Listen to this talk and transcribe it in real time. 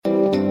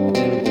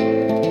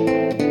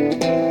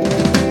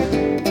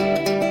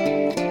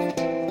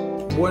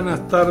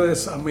Buenas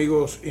tardes,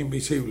 amigos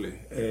invisibles.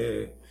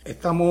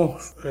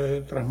 Estamos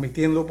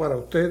transmitiendo para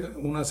usted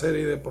una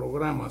serie de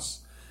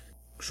programas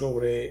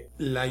sobre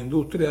la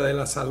industria de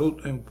la salud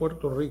en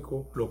Puerto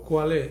Rico, los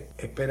cuales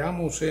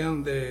esperamos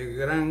sean de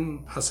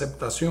gran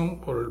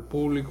aceptación por el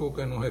público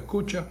que nos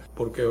escucha,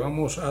 porque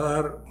vamos a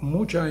dar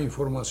mucha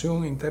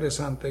información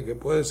interesante que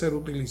puede ser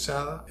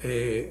utilizada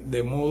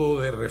de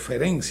modo de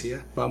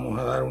referencia. Vamos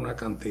a dar una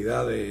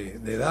cantidad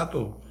de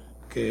datos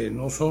que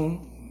no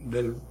son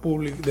del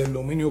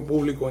dominio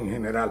público en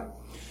general.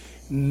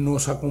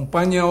 Nos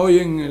acompaña hoy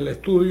en el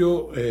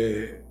estudio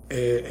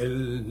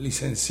el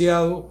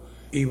licenciado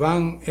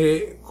Iván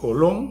E.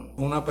 Colón,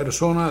 una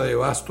persona de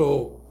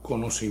vasto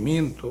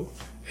conocimiento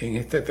en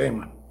este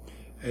tema.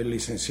 El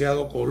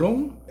licenciado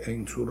Colón,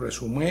 en su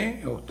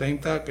resumen,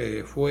 ostenta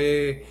que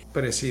fue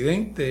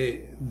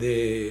presidente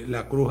de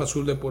la Cruz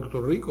Azul de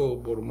Puerto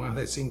Rico por más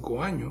de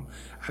 5 años.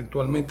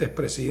 Actualmente es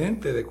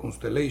presidente de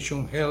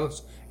Constellation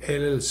Health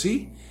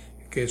LLC,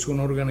 que es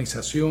una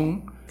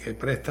organización que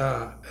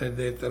presta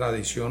de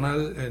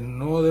tradicional,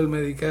 no del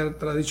Medicare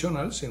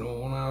tradicional, sino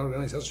una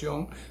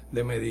organización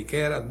de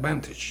Medicare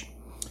Advantage.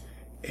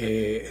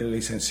 El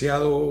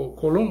licenciado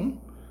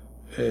Colón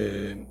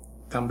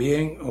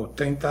también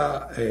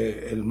ostenta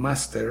el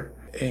máster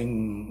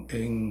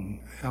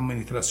en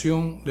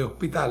administración de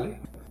hospitales.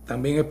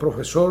 También es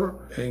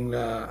profesor en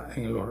la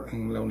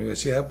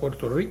Universidad de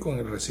Puerto Rico, en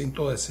el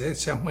recinto de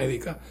ciencias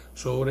médicas,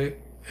 sobre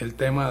el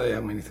tema de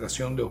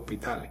administración de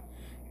hospitales.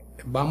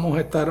 Vamos a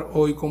estar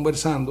hoy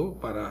conversando,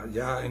 para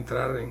ya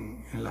entrar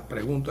en las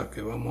preguntas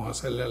que vamos a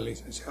hacerle al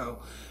licenciado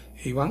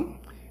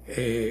Iván,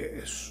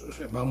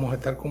 vamos a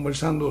estar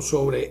conversando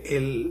sobre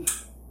el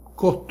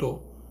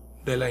costo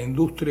de la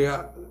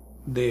industria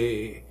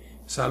de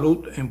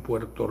salud en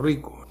Puerto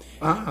Rico.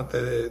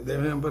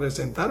 Deben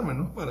presentarme,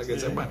 ¿no? Para que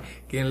sepan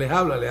quién les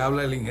habla. Le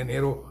habla el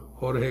ingeniero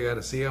Jorge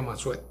García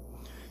Massuet.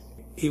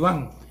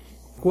 Iván,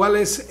 ¿cuál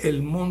es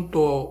el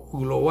monto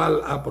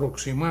global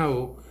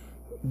aproximado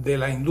de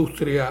la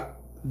industria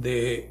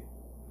de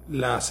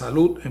la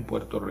salud en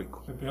Puerto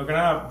Rico? Primero que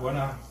nada,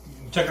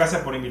 muchas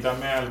gracias por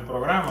invitarme al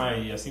programa,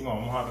 y así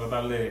vamos a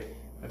tratar de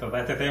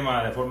tratar este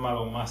tema de forma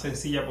lo más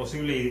sencilla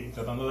posible y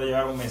tratando de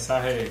llevar un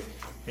mensaje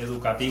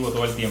educativo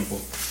todo el tiempo.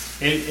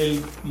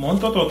 El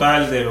monto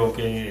total de lo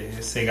que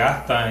se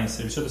gasta en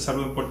servicios de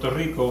salud en Puerto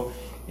Rico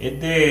es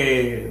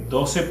de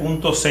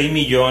 12.6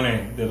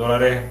 millones de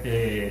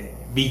dólares,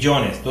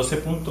 billones,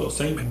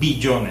 12.6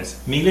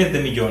 billones, miles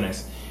de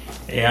millones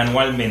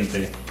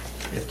anualmente.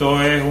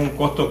 Esto es un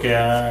costo que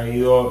ha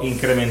ido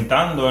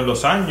incrementando en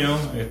los años.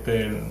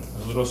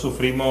 Nosotros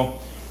sufrimos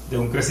de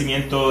un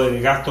crecimiento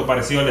del gasto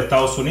parecido al de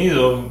Estados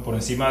Unidos, por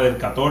encima del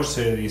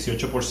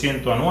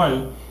 14-18%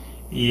 anual,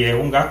 y es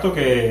un gasto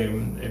que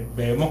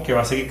vemos que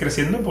va a seguir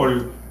creciendo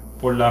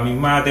por la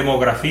misma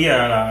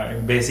demografía, el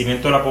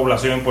envejecimiento de la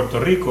población en Puerto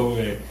Rico,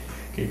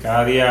 que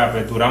cada día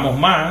duramos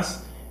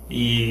más,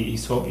 y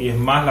es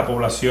más la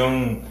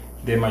población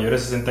de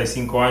mayores de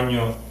 65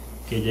 años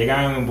que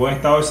llegan en buen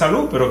estado de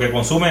salud, pero que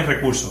consumen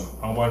recursos,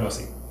 vamos a ponerlo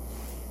así.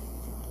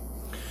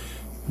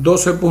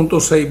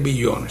 12.6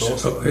 billones.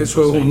 Eso es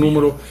un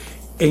número.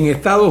 En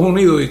Estados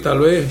Unidos, y tal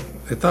vez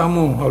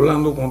estábamos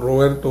hablando con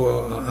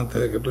Roberto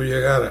antes de que tú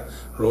llegaras,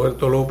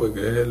 Roberto López,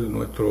 que es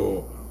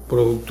nuestro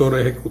productor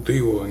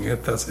ejecutivo en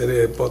esta serie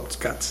de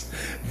podcasts.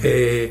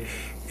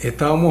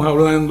 Estábamos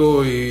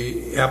hablando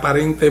y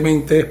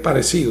aparentemente es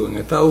parecido. En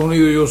Estados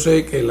Unidos yo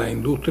sé que la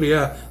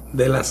industria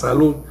de la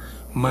salud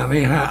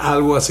maneja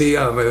algo así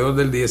alrededor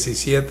del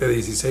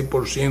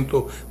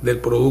 17-16% del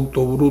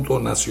Producto Bruto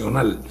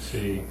Nacional.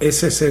 Sí.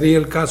 ¿Ese sería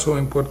el caso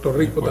en Puerto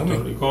Rico también?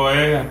 En Puerto Rico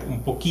es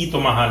un poquito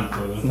más alto,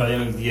 está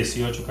en el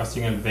 18, casi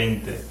en el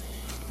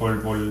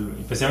 20%,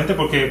 especialmente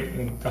porque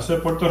en el caso de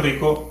Puerto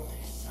Rico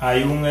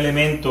hay un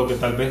elemento que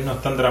tal vez no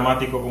es tan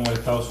dramático como en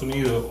Estados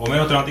Unidos, o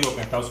menos dramático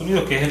que en Estados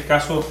Unidos, que es el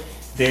caso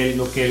de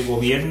lo que el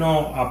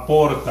gobierno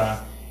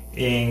aporta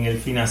en el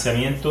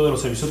financiamiento de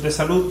los servicios de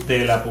salud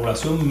de la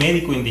población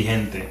médico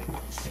indigente.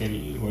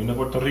 El gobierno de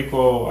Puerto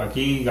Rico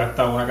aquí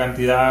gasta una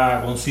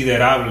cantidad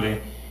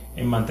considerable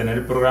en mantener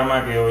el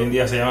programa que hoy en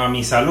día se llama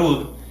Mi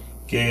Salud,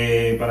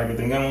 que, para que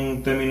tengan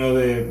un término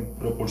de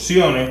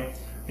proporciones,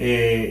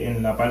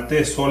 en la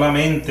parte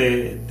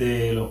solamente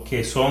de los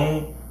que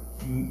son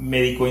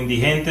médico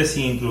indigentes,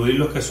 sin incluir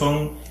los que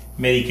son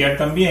Medicare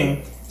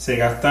también, se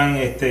gastan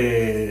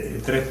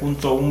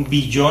 3.1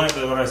 billones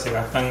de dólares se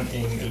gastan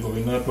en el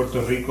gobierno de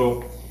Puerto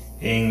Rico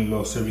en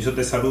los servicios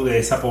de salud de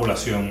esa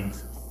población.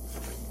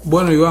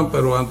 Bueno, Iván,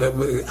 pero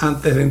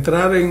antes de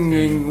entrar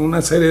en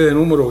una serie de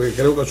números que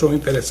creo que son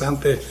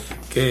interesantes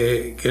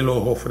que los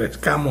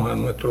ofrezcamos a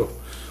nuestros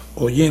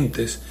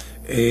oyentes,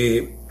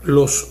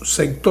 los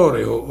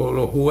sectores o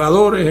los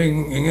jugadores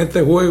en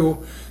este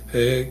juego,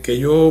 que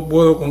yo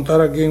puedo contar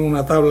aquí en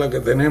una tabla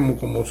que tenemos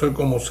como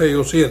 6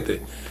 o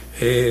 7,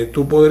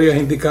 ¿tú podrías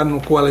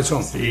indicarnos cuáles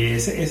son? Sí,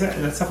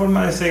 esa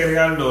forma de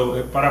segregarlo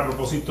es para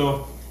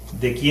propósito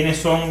de quiénes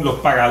son los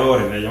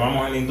pagadores, le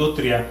llamamos en la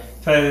industria,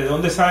 o sea, de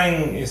dónde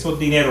salen esos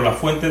dineros, las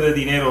fuentes de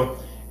dinero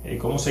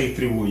cómo se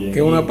distribuyen. Que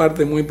es una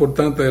parte muy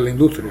importante de la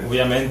industria.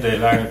 Obviamente,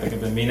 la que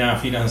termina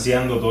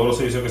financiando todos los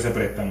servicios que se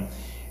prestan.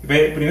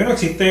 Primero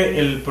existe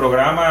el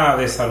programa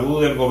de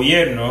salud del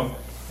gobierno,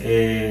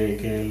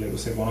 que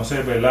se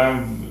conoce,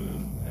 ¿verdad?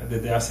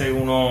 Desde hace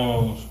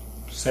unos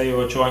 6 o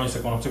 8 años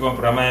se conoce como el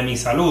programa de Mi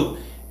Salud.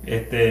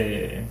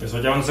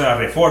 Empezó llamándose La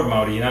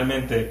Reforma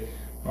originalmente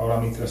bajo la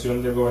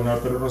administración del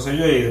gobernador Pedro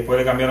Rosselló, y después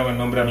le cambiaron el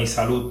nombre a Mi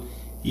Salud.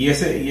 Y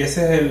ese es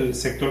el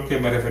sector que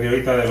me referí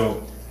ahorita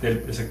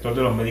del sector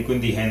de los médicos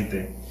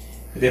indigentes.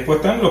 Después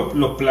están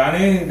los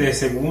planes de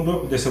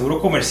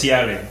seguros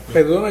comerciales.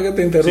 Perdona que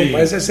te interrumpa,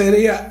 Sí. ese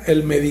sería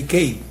el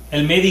Medicaid.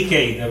 El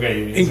Medicaid,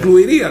 ok.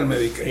 Incluiría el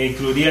Medicaid.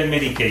 Incluiría el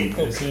Medicaid.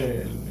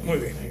 Okay. Muy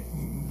bien.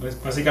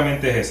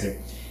 Básicamente es ese.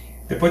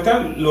 Después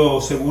están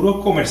los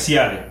seguros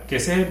comerciales, que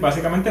ese es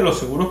básicamente los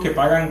seguros que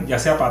pagan ya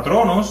sea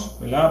patronos,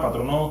 ¿verdad?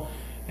 Patronos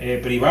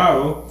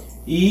privados,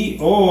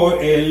 o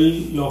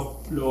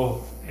los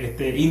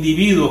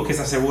individuos que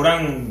se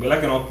aseguran, ¿verdad?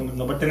 Que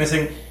no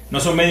pertenecen, no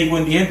son médicos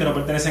indigentes, no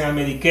pertenecen al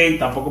Medicaid,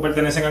 tampoco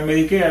pertenecen al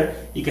Medicare,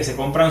 y que se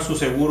compran su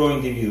seguro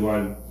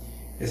individual.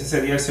 Ese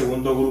sería el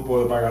segundo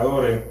grupo de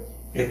pagadores.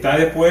 Está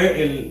después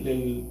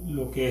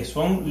lo que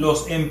son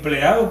los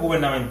empleados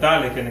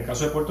gubernamentales, que en el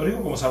caso de Puerto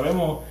Rico, como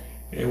sabemos,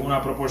 es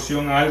una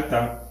proporción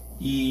alta,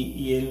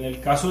 y en el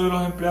caso de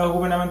los empleados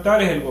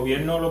gubernamentales, el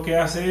gobierno lo que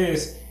hace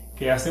es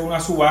que hace una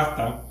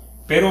subasta,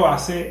 pero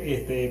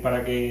hace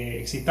para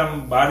que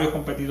existan varios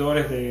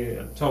competidores,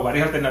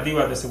 varias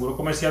alternativas de seguro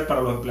comercial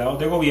para los empleados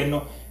de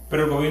gobierno,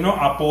 pero el gobierno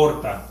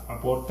aporta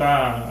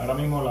ahora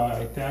mismo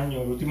este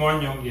año, el último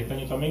año y este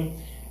año también,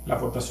 la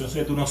aportación es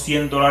de unos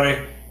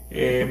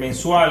 $100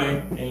 mensuales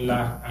en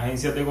las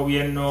agencias de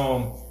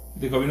gobierno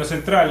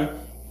central,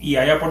 y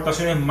hay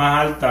aportaciones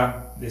más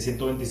altas de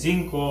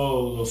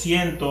 125,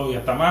 200 y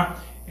hasta más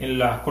en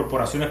las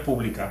corporaciones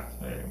públicas.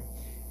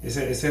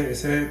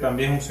 Ese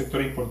también es un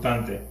sector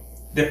importante.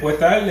 Después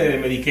está el de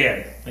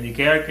Medicare,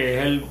 que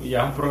es ya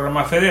es un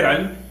programa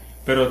federal,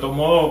 pero de todo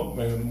modo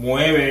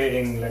mueve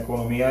en la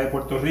economía de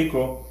Puerto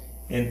Rico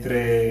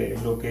entre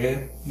lo que es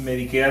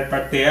Medicare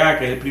parte A,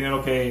 que es el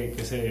primero que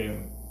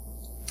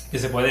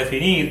se puede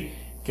definir,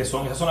 esas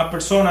son las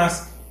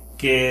personas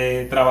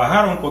que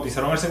trabajaron,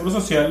 cotizaron al Seguro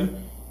Social,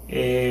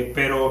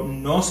 pero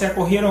no se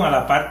acogieron a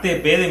la parte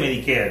B de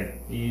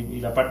Medicare,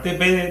 y la parte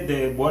B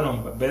de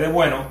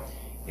bueno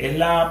es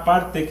la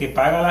parte que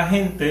paga la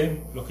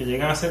gente, los que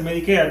llegan a ser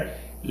Medicare,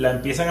 la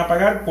empiezan a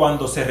pagar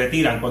cuando se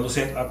retiran, cuando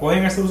se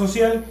acogen al Seguro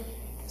Social,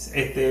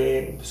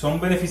 son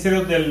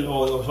beneficiarios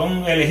o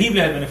son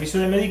elegibles al beneficio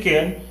de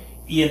Medicare,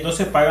 y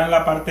entonces pagan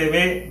la parte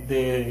B,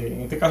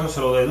 en este caso se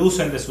lo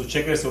deducen de su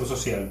cheque de Seguro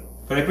Social.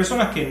 Pero hay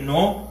personas que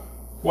no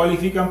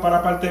cualifican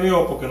para parte B,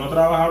 o porque no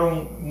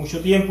trabajaron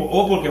mucho tiempo,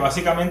 o porque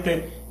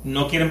básicamente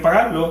no quieren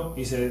pagarlo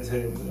y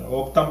se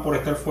optan por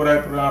estar fuera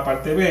del programa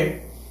parte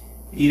B.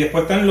 Y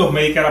después están los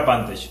Medicare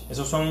Advantage.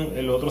 Esos son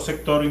el otro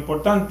sector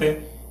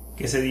importante,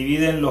 que se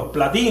divide en los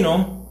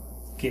platinos,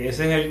 que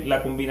esa es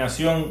la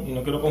combinación, y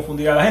no quiero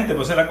confundir a la gente,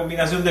 pero esa es la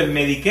combinación del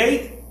Medicaid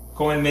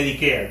con el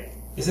Medicare.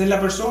 Esa es la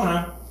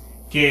persona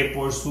que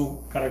por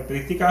su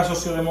característica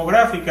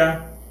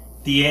sociodemográfica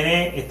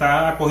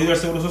está acogido al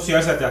Seguro Social,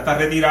 o sea, ya está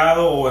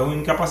retirado o es un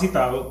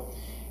incapacitado,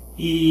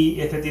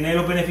 y tiene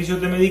los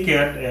beneficios de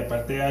Medicare,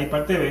 parte A y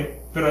parte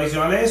B, pero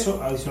adicional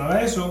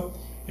a eso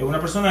es una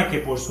persona que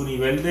por su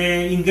nivel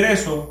de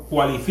ingreso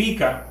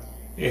cualifica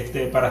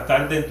para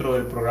estar dentro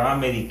del programa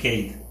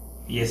Medicaid,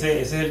 y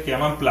ese es el que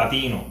llaman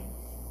platino.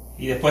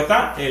 Y después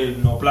está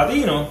el no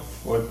platino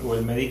o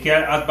el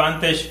Medicare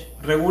Advantage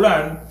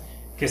regular,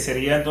 que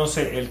sería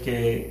entonces el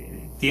que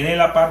tiene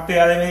la parte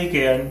A de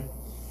Medicare,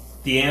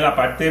 tiene la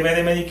parte B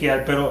de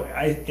Medicare, pero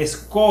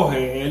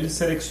él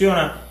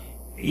selecciona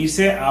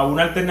irse a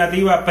una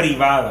alternativa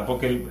privada,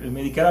 porque el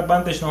Medicare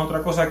Advantage no es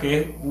otra cosa que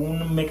es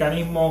un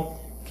mecanismo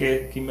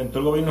que inventó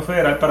el gobierno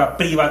federal para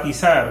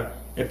privatizar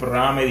el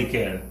programa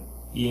Medicare,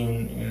 y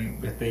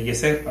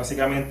ese es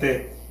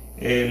básicamente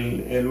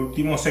el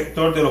último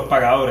sector de los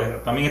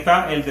pagadores. También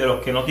está el de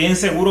los que no tienen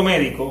seguro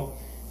médico,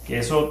 que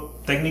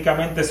eso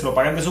técnicamente se lo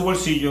pagan de su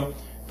bolsillo,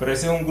 pero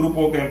ese es un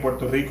grupo que en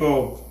Puerto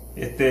Rico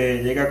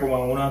llega como a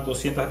unas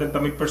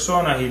 270,000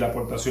 personas, y la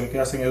aportación que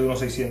hacen es de unos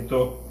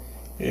 600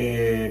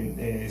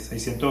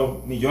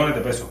 millones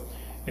de pesos.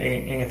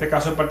 En este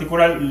caso en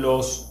particular,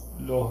 los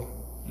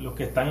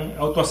que están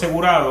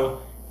autoasegurados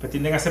pues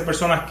tienden a ser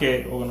personas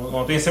que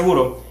no tienen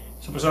seguro,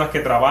 son personas que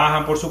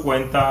trabajan por su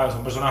cuenta,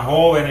 son personas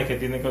jóvenes que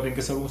tienen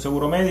que ser un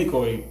seguro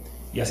médico,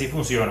 y así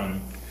funcionan.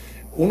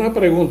 Una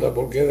pregunta,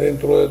 porque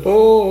dentro de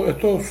todos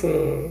estos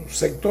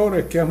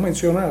sectores que has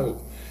mencionado,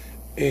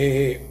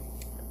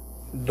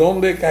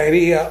 ¿dónde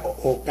caería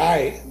o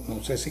cae,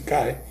 no sé si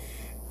cae,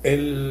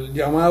 el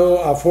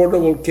llamado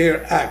Affordable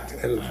Care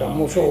Act, el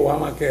famoso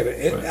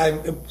Obamacare?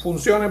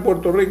 ¿Funciona en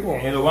Puerto Rico?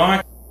 El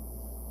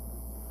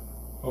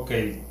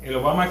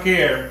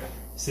Obamacare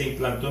se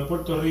implantó en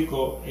Puerto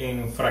Rico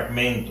en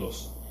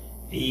fragmentos,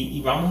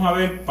 y vamos a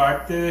ver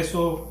parte de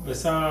esas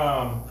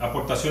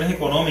aportaciones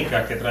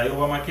económicas que trae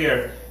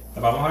Obamacare,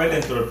 las vamos a ver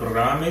dentro del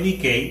programa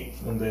Medicaid,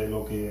 donde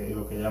lo que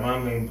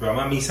llaman el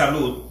programa Mi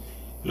Salud,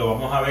 lo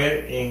vamos a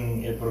ver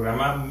en el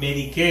programa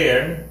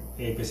Medicare,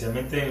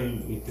 específicamente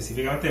en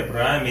el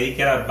programa de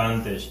Medicare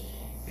Advantage.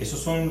 Esos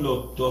son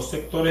los dos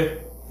sectores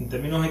en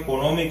términos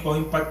económicos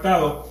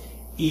impactados.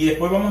 Y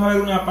después vamos a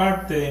ver una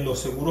parte en los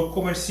seguros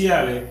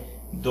comerciales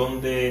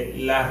donde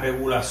la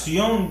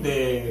regulación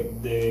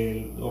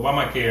de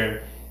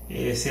Obamacare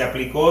se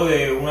aplicó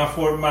de una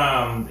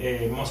forma,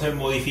 vamos a decir,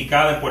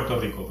 modificada en Puerto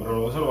Rico.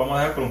 Pero eso lo vamos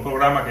a dejar con un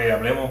programa que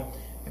hablemos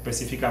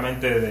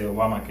específicamente de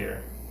Obamacare.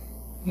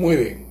 Muy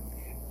bien.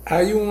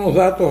 Hay unos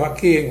datos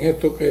aquí en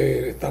esto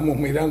que estamos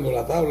mirando,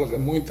 la tabla, que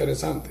es muy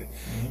interesante.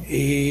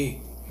 Y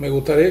me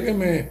gustaría que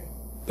me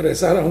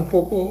expresaras un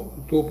poco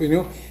tu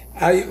opinión.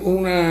 Hay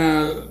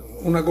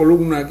una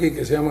columna aquí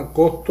que se llama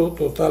costo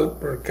total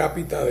per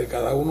cápita de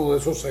cada uno de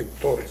esos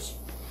sectores.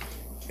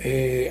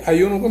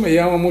 Hay uno que me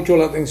llama mucho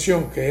la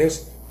atención, que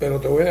es, pero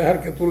te voy a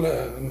dejar que tú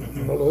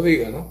no lo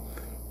digas, ¿no?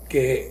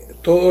 Que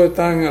todos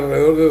están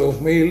alrededor de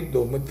 2.000,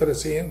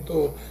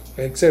 2.300,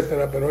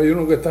 etcétera, pero hay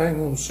uno que está en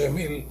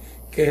 11.000,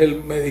 que es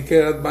el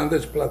Medicare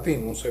Advantage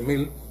Platinum,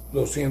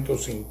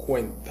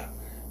 11.250.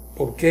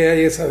 ¿Por qué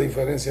hay esa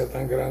diferencia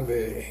tan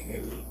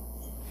grande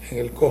en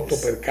el costo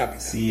per cápita?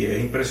 Sí,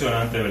 es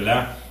impresionante,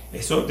 ¿verdad?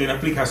 Eso tiene una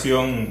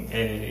explicación,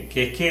 que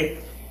es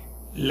que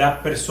las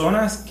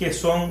personas que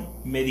son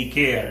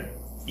Medicare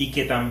y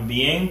que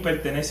también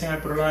pertenecen al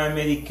programa de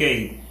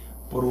Medicaid,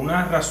 por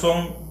una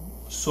razón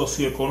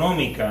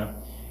socioeconómica,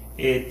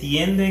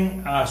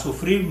 tienden a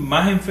sufrir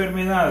más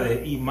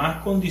enfermedades y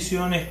más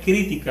condiciones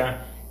críticas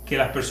que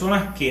las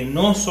personas que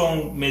no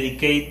son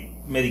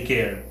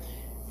Medicare.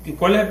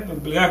 ¿Cuál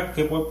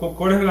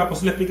es la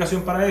posible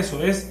explicación para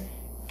eso? Es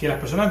que las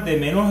personas de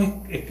menos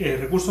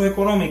recursos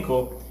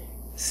económicos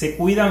se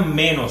cuidan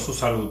menos su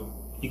salud.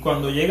 Y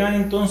cuando llegan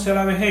entonces a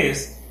la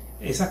vejez,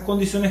 esas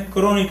condiciones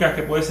crónicas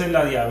que puede ser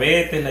la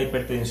diabetes, la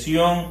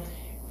hipertensión,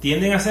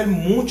 tienden a ser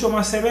mucho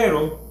más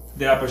severos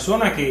de la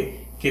persona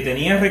que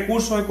tenía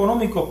recursos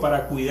económicos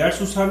para cuidar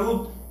su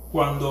salud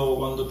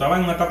cuando estaba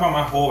en una etapa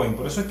más joven.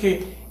 Por eso es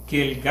que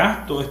el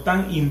gasto es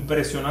tan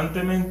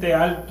impresionantemente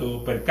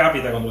alto per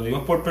cápita, cuando lo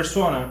digo por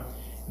persona,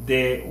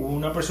 de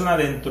una persona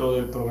dentro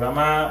del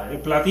programa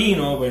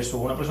platino versus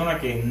una persona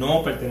que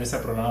no pertenece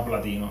al programa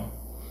platino.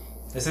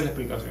 Esa es la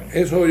explicación.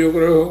 Eso yo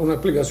creo que es una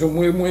explicación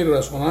muy, muy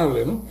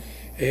razonable, ¿no?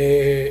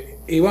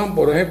 Iván,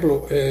 por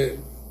ejemplo,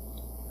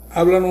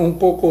 háblanos un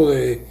poco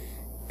de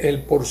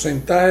el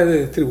porcentaje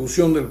de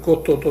distribución del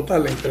costo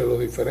total entre los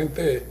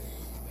diferentes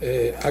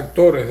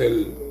actores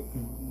de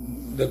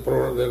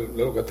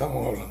lo que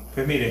estamos hablando.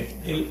 Pues mire,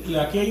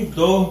 aquí hay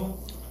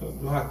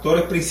los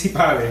actores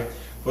principales.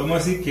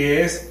 Podemos decir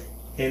que es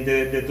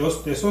de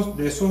esos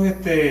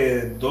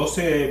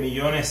 12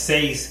 millones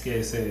 6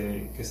 que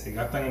se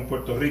gastan en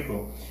Puerto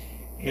Rico.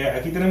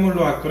 Aquí tenemos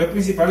los actores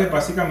principales,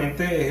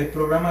 básicamente es el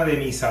programa de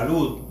Mi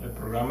Salud, el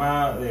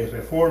programa de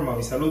reforma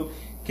Mi Salud,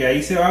 que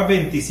ahí se va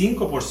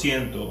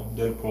 25%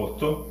 del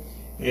costo,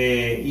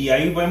 y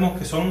ahí vemos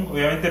que son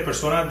obviamente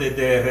personas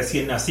desde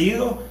recién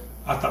nacidos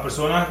hasta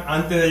personas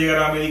antes de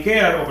llegar a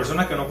Medicare o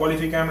personas que no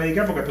cualifican a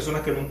Medicare, porque hay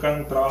personas que nunca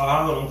han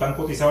trabajado, nunca han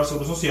cotizado al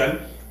Seguro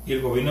Social y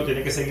el gobierno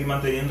tiene que seguir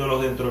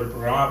manteniéndolos dentro del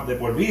programa de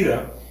por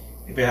vida.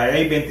 Pues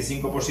ahí hay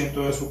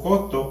 25% de su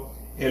costo.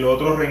 El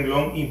otro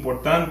renglón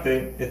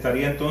importante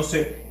estaría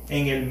entonces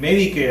en el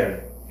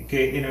Medicare,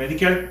 que en el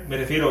Medicare me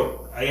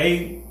refiero, ahí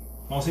hay,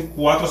 vamos a decir,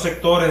 4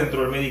 sectores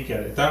dentro del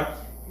Medicare. Está,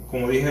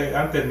 como dije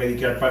antes,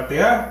 Medicare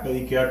parte A,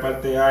 Medicare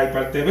parte A y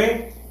parte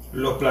B.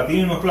 Los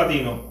platinos y no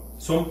platinos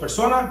son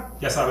personas,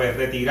 ya sabes,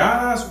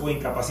 retiradas o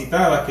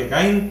incapacitadas que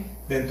caen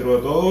dentro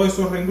de todos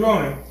esos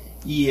renglones.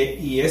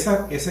 Y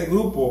ese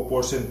grupo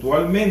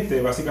porcentualmente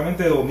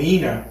básicamente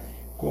domina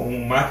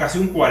con más casi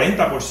un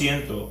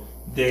 40%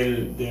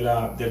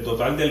 del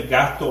total del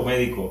gasto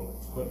médico.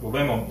 Pues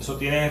vemos, eso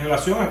tiene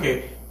relación a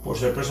que por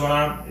ser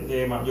personas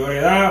de mayor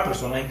edad,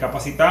 personas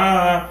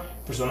incapacitadas,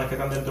 personas que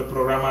están dentro del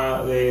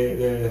programa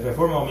de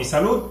reforma o Mi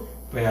Salud,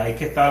 pues ahí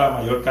que está la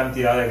mayor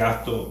cantidad de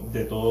gasto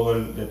de todos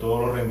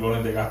los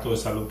renglones de gasto de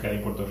salud que hay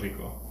en Puerto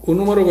Rico. Un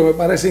número que me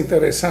parece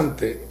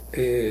interesante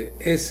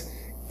es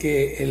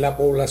que en la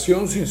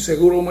población sin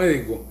seguro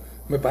médico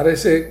me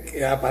parece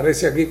que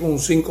aparece aquí con un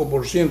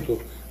 5%,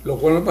 lo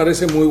cual me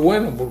parece muy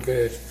bueno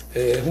porque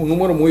es un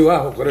número muy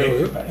bajo,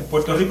 creo yo. En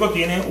Puerto Rico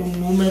tiene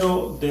un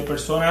número de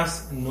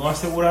personas no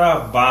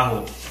aseguradas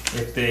bajo,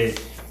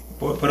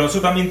 pero eso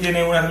también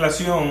tiene una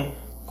relación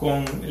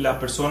con las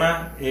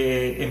personas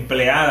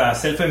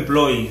empleadas,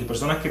 self-employed,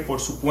 personas que por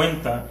su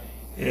cuenta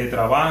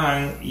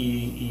trabajan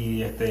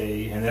y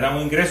generan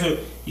un ingreso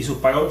y sus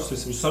pagos,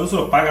 su salud se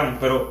los pagan,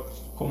 pero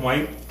como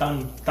hay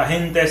tanta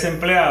gente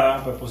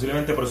desempleada, pues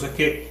posiblemente por eso es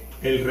que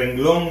el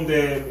renglón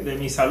de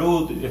Mi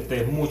Salud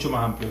es mucho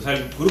más amplio. O sea,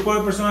 el grupo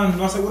de personas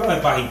no aseguradas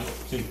es bajito.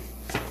 Sí.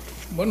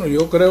 Bueno,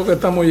 yo creo que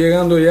estamos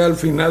llegando ya al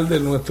final de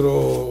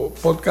nuestro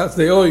podcast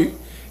de hoy.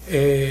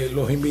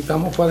 Los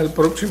invitamos para el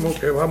próximo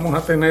que vamos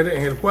a tener,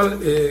 en el cual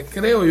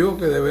creo yo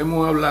que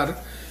debemos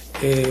hablar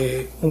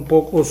un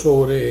poco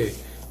sobre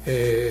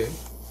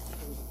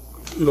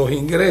los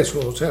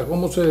ingresos, o sea,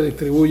 cómo se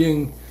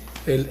distribuyen,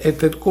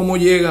 cómo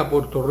llega a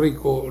Puerto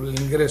Rico el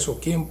ingreso,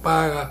 quién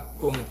paga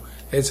con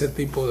ese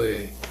tipo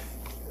de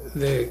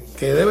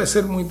que debe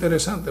ser muy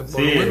interesante.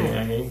 Por sí, lo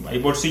menos. Hay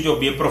bolsillos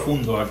bien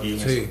profundos aquí.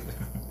 Sí.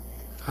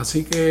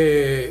 Así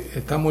que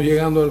estamos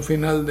llegando al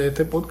final de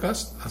este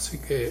podcast, así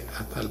que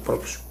hasta el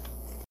próximo.